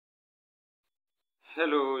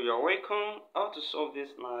Hello, you're welcome. How to solve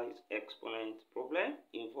this nice exponent problem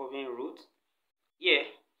involving roots. Here,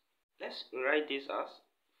 let's write this as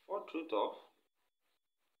 4th root of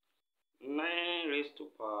 9 raised to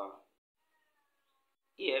power.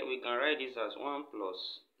 Here, we can write this as 1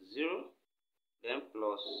 plus 0, then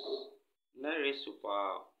plus 9 raised to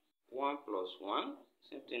power 1 plus 1,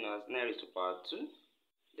 same thing as 9 raised to power 2,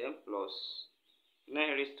 then plus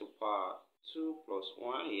 9 raised to power 2 plus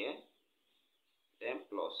 1 here, then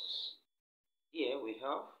plus here we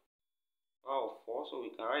have power of 4, so we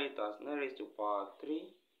can write it as 9 raised to power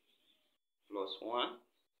 3 plus 1,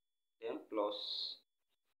 then plus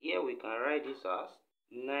here we can write this as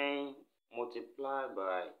 9 multiplied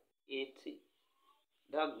by 80.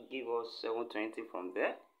 That will give us 720 from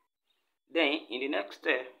there. Then in the next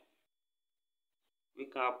step, we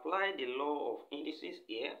can apply the law of indices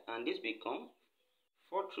here, and this becomes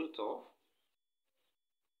 4th root of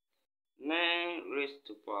 9 raised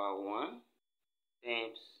to power 1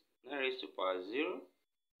 times 9 raised to power 0,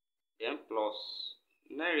 then plus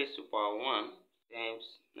 9 raised to power 1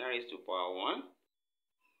 times 9 raised to power 1,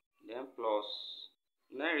 then plus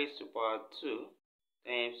 9 raised to power 2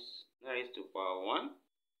 times 9 raised to power 1,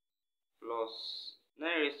 plus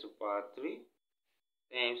 9 raised to power 3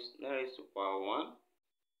 times 9 raised to power 1,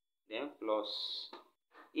 then plus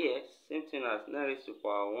here, same thing as 9 raised to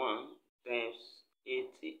power 1 times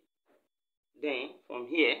 80. Then from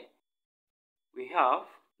here, we have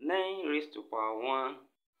 9 raised to power 1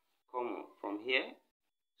 common from here.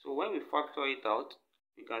 So when we factor it out,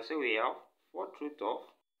 we can say we have 4th root of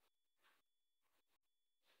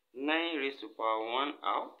 9 raised to power 1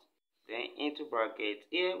 out. Then into bracket,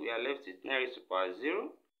 here we are left with 9 raised to power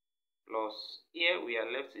 0. Plus here we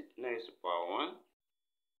are left with 9 raised to power 1.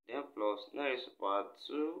 Then plus 9 raised to power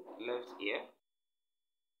 2 left here.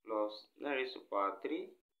 Plus 9 raised to power 3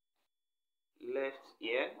 left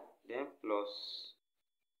here. Then plus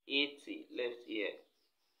 80 left here.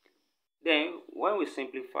 Then when we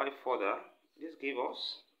simplify further, this gives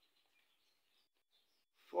us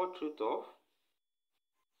 4th root of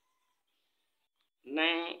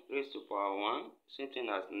 9 raised to power 1, same thing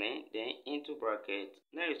as 9, then into bracket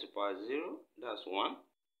 9 raised to power 0, that's 1,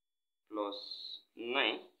 plus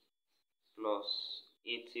 9, plus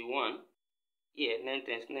 81, here 9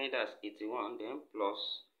 times 9, that's 81, then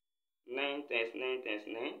plus 9 times 9 times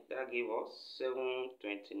 9, that gives us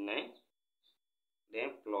 729,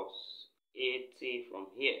 then plus 80 from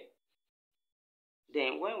here.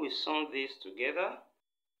 Then when we sum this together,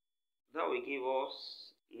 that will give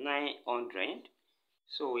us 900.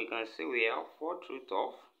 So we can say we have 4th root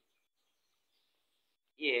of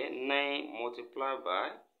here 9 multiplied by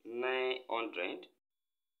 900,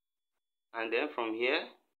 and then from here,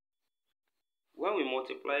 when we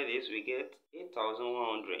multiply this, we get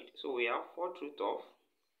 8,100. So we have 4th root of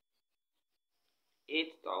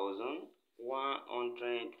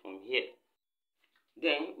 8,100 from here.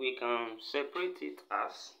 Then we can separate it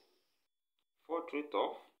as 4th root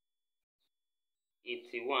of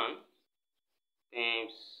 81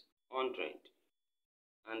 times 100,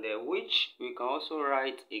 and which we can also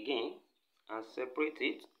write again and separate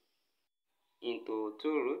it into 2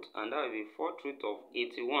 roots, and that will be 4th root of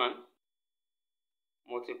 81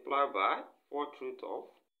 multiplied by 4th root of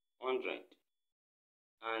 100,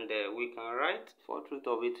 and we can write 4th root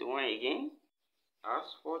of 81 again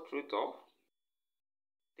as 4th root of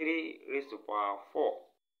 3 raised to power 4.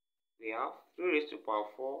 We have 3 raised to power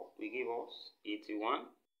 4 will give us 81.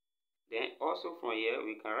 Then also from here,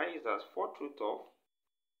 we can write it as 4th root of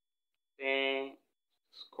 10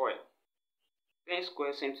 square. 10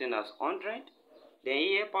 square, same thing as 100. Then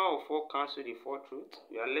here, power of 4 cancel the 4th root.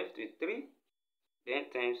 We are left with 3. Then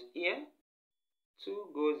times here,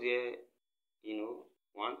 2 goes here,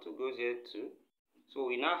 1, 2 goes here, 2. So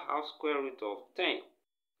we now have square root of 10.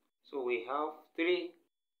 So we have 3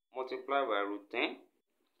 multiplied by root 10,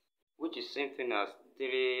 which is same thing as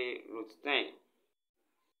 3 root 10.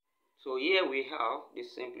 So here we have the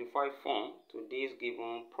simplified form to this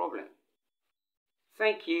given problem.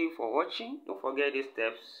 Thank you for watching. Don't forget these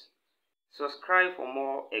steps. Subscribe for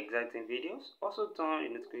more exciting videos. Also turn the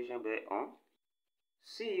notification bell on.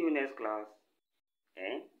 See you next class,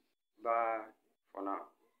 and bye for now.